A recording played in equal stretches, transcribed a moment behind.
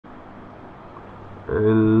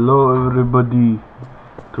Hello everybody,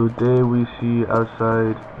 today we see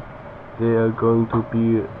outside they are going to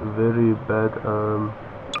be very bad,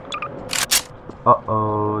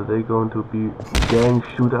 they're going to be gang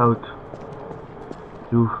shootout.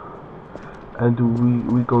 We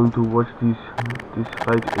going to watch this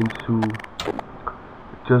fight ensue.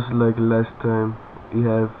 Just like last time, we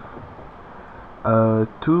have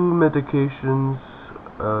two medications,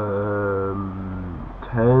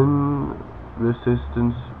 10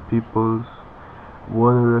 resistance peoples,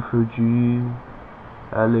 one refugee,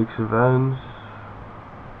 Alex Vance,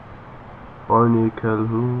 Barney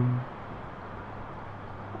Calhoun,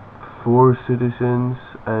 4 citizens,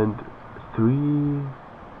 and 3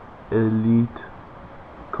 elite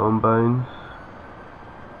combines,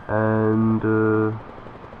 and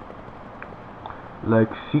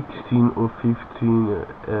like 16 or 15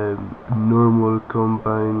 normal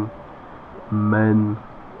combine men.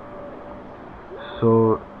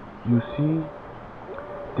 So you see,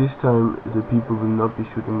 this time the people will not be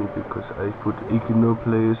shooting me because I put Gmod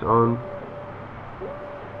players on,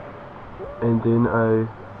 and then I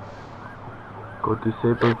got the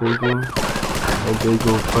saber thinking, and they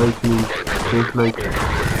go fighting just like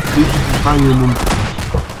this is violent.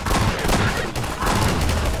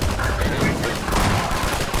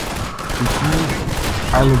 You see,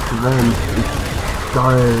 Alex Vance is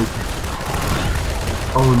tired.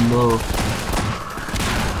 Oh no.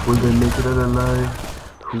 Will they make it out alive?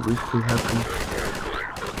 Who is too happy?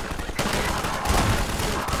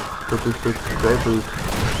 So the subscribers.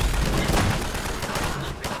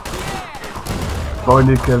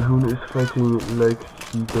 Barney Calhoun is fighting like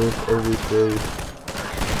he does every day.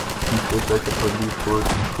 He's just like a police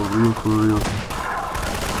force, for real.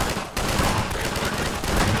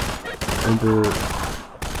 And the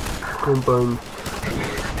combine,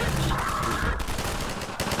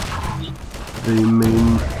 the main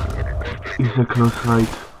is a close fight.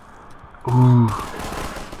 Ooh,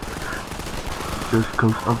 just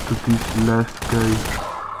comes up to this last guy.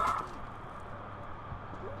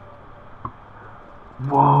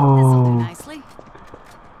 Whoa!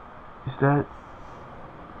 Is that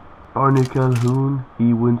Barney Calhoun?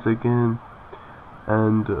 He wins again.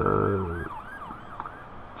 And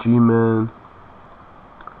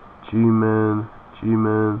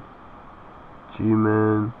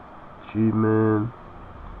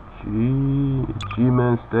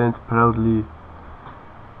Gman stands proudly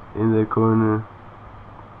in the corner,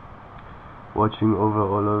 watching over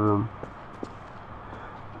all of them.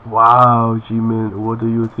 Wow, Gmod, what do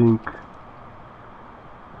you think?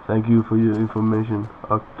 Thank you for your information.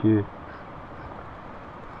 Okay.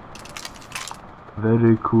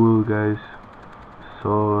 Very cool, guys.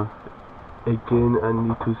 So, again, I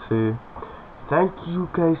need to say thank you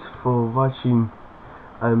guys for watching.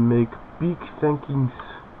 I make big thank yous.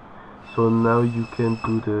 So now you can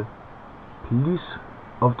do the please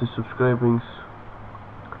of the subscribings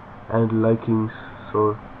and likings.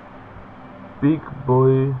 So big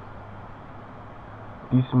boy,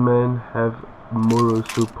 this man have moral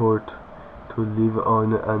support to live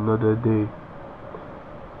on another day.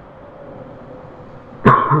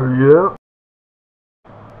 Yeah.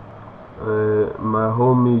 My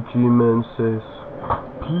homie G-Man says,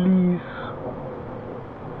 please,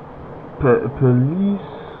 please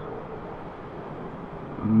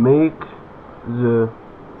make the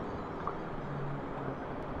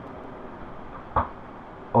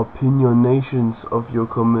opinionations of your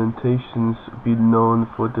commentations be known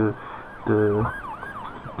for the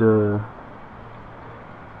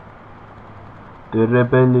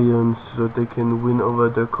rebellions, so they can win over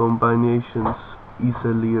the combinations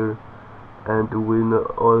easier and win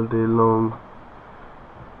all day long.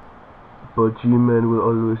 But G-Man will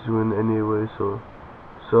always win anyway, so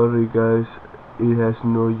sorry guys, it has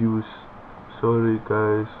no use. Sorry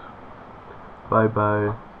guys, bye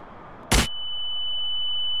bye.